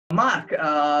Mark,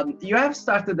 you have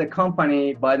started a company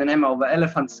by the name of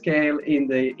Elephant Scale in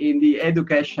the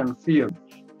education field.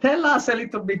 Tell us a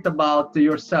little bit about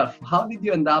yourself. How did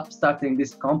you end up starting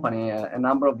this company a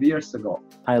number of years ago?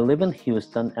 I live in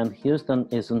Houston, and Houston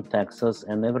is in Texas,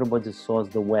 and everybody saws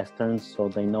the Westerns, so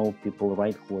they know people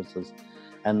ride horses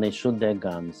and they shoot their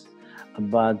guns.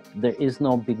 But there is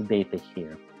no big data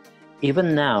here.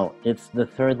 Even now, it's the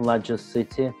third largest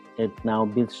city. It now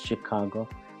beats Chicago,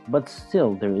 but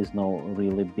still there is no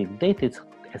really big data. It's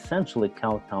essentially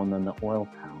cow town and an oil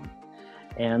town.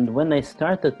 And when I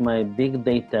started my big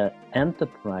data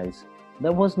enterprise,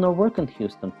 there was no work in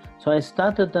Houston. So I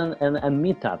started a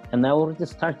meetup, and I already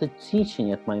started teaching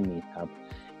at my meetup.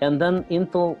 And then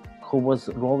Intel, who was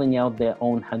rolling out their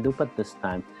own Hadoop at this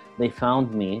time, they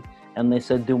found me and they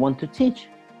said, "Do you want to teach?"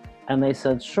 And I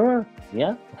said, "Sure,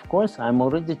 yeah, of course. I'm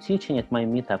already teaching at my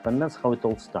meetup." And that's how it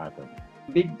all started.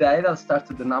 Big data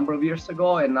started a number of years ago,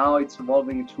 and now it's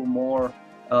evolving into more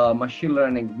machine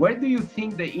learning. Where do you think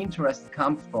the interest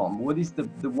comes from? What is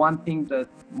the one thing that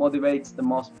motivates the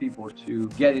most people to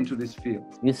get into this field?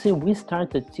 You see, we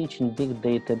started teaching big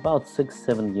data about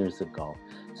 6-7 years ago.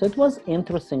 So it was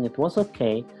interesting, it was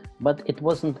okay, but it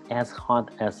wasn't as hot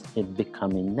as it's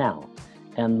becoming now.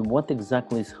 And what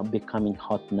exactly is becoming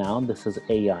hot now? This is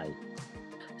AI.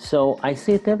 So I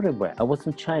see it everywhere. I was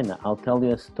in China. I'll tell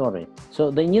you a story. So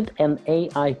they need an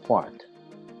AI part,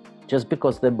 just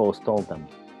because they both told them.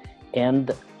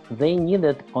 And they need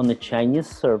it on a Chinese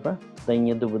server, they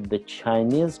need it with the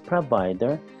Chinese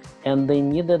provider, and they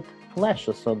needed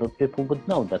flashes so that people would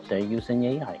know that they're using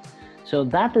AI. So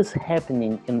that is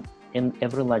happening in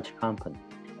every large company.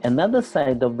 Another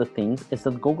side of the things is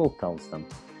that Google tells them.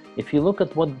 If you look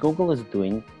at what Google is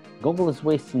doing, Google is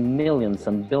wasting millions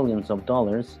and billions of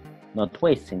dollars, not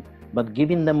wasting, but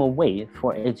giving them away for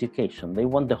education. They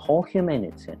want the whole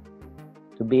humanity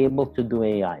to be able to do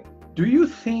AI. Do you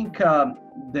think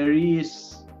there is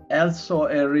also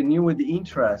a renewed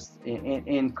interest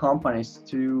in companies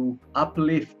to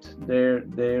uplift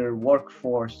their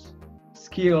workforce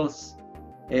skills?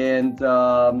 And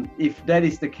if that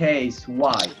is the case,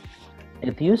 why?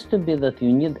 It used to be that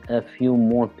you need a few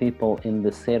more people in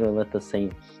this area, let us say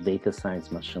data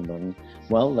science, machine learning.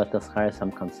 Well, let us hire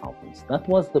some consultants. That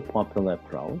was the popular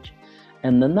approach.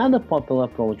 And another popular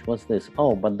approach was this: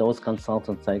 oh, but those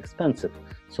consultants are expensive,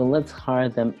 so let's hire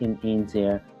them in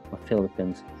India or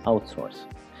Philippines, outsource.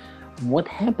 What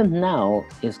happened now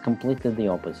is completely the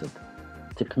opposite.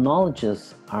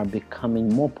 Technologies are becoming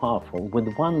more powerful. With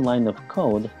one line of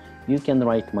code, you can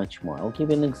write much more. I'll give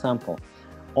you an example.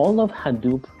 All of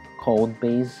Hadoop code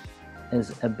base is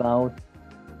about,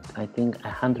 I think,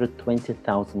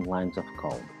 120,000 lines of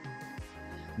code.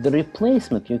 The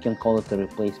replacement, you can call it the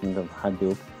replacement of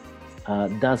Hadoop,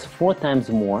 does 4 times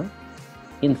more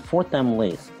in 4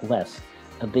 times less.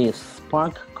 The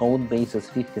Spark code base is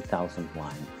 50,000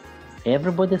 lines.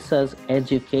 Everybody says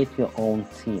educate your own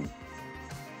team.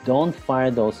 Don't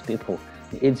fire those people,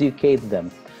 educate them.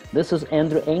 This is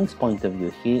Andrew Ng's point of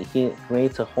view. He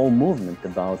creates a whole movement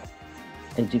about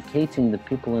educating the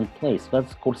people in place.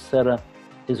 That's what Coursera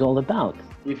is all about.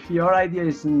 If your idea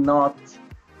is not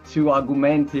to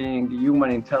augmenting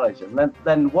human intelligence,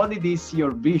 then what is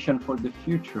your vision for the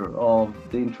future of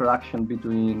the interaction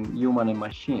between human and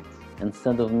machines?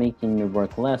 Instead of making me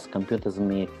work less, computers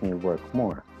make me work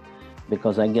more.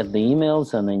 Because I get the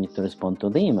emails and I need to respond to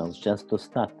the emails just to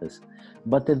start this.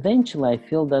 But eventually I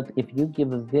feel that if you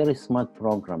give a very smart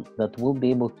program that will be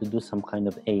able to do some kind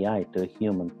of AI to a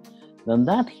human, then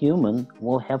that human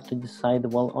will have to decide,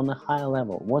 well, on a higher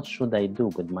level, what should I do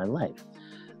with my life?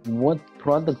 What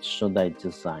products should I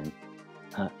design?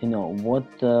 What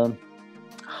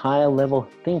higher level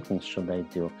thinking should I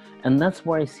do? And that's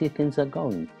where I see things are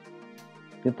going.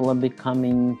 People are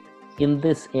becoming, in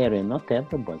this area, not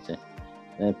everybody,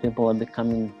 people are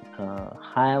becoming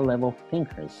higher level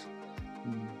thinkers,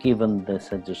 given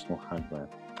this additional hardware.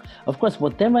 Of course,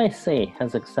 whatever I say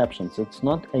has exceptions. It's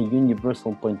not a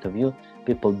universal point of view.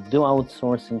 People do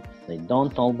outsourcing. They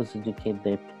don't always educate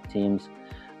their teams.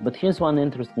 But here's one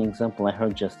interesting example I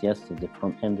heard just yesterday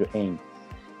from Andrew Ng.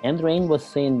 Andrew Ng was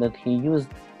saying that he used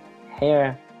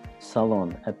hair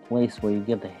salon, a place where you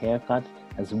get a haircut,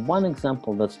 as one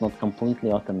example that's not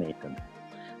completely automated.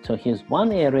 So here's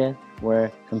one area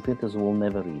where computers will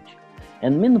never reach.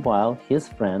 And meanwhile, his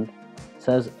friend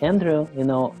says, Andrew,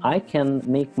 I can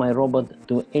make my robot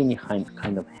do any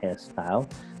kind of hairstyle,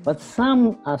 but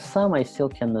some I still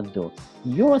cannot do.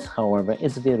 Yours, however,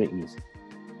 is very easy.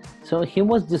 So he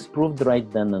was disproved right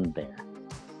then and there.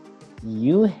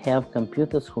 You have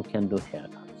computers who can do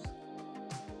haircuts.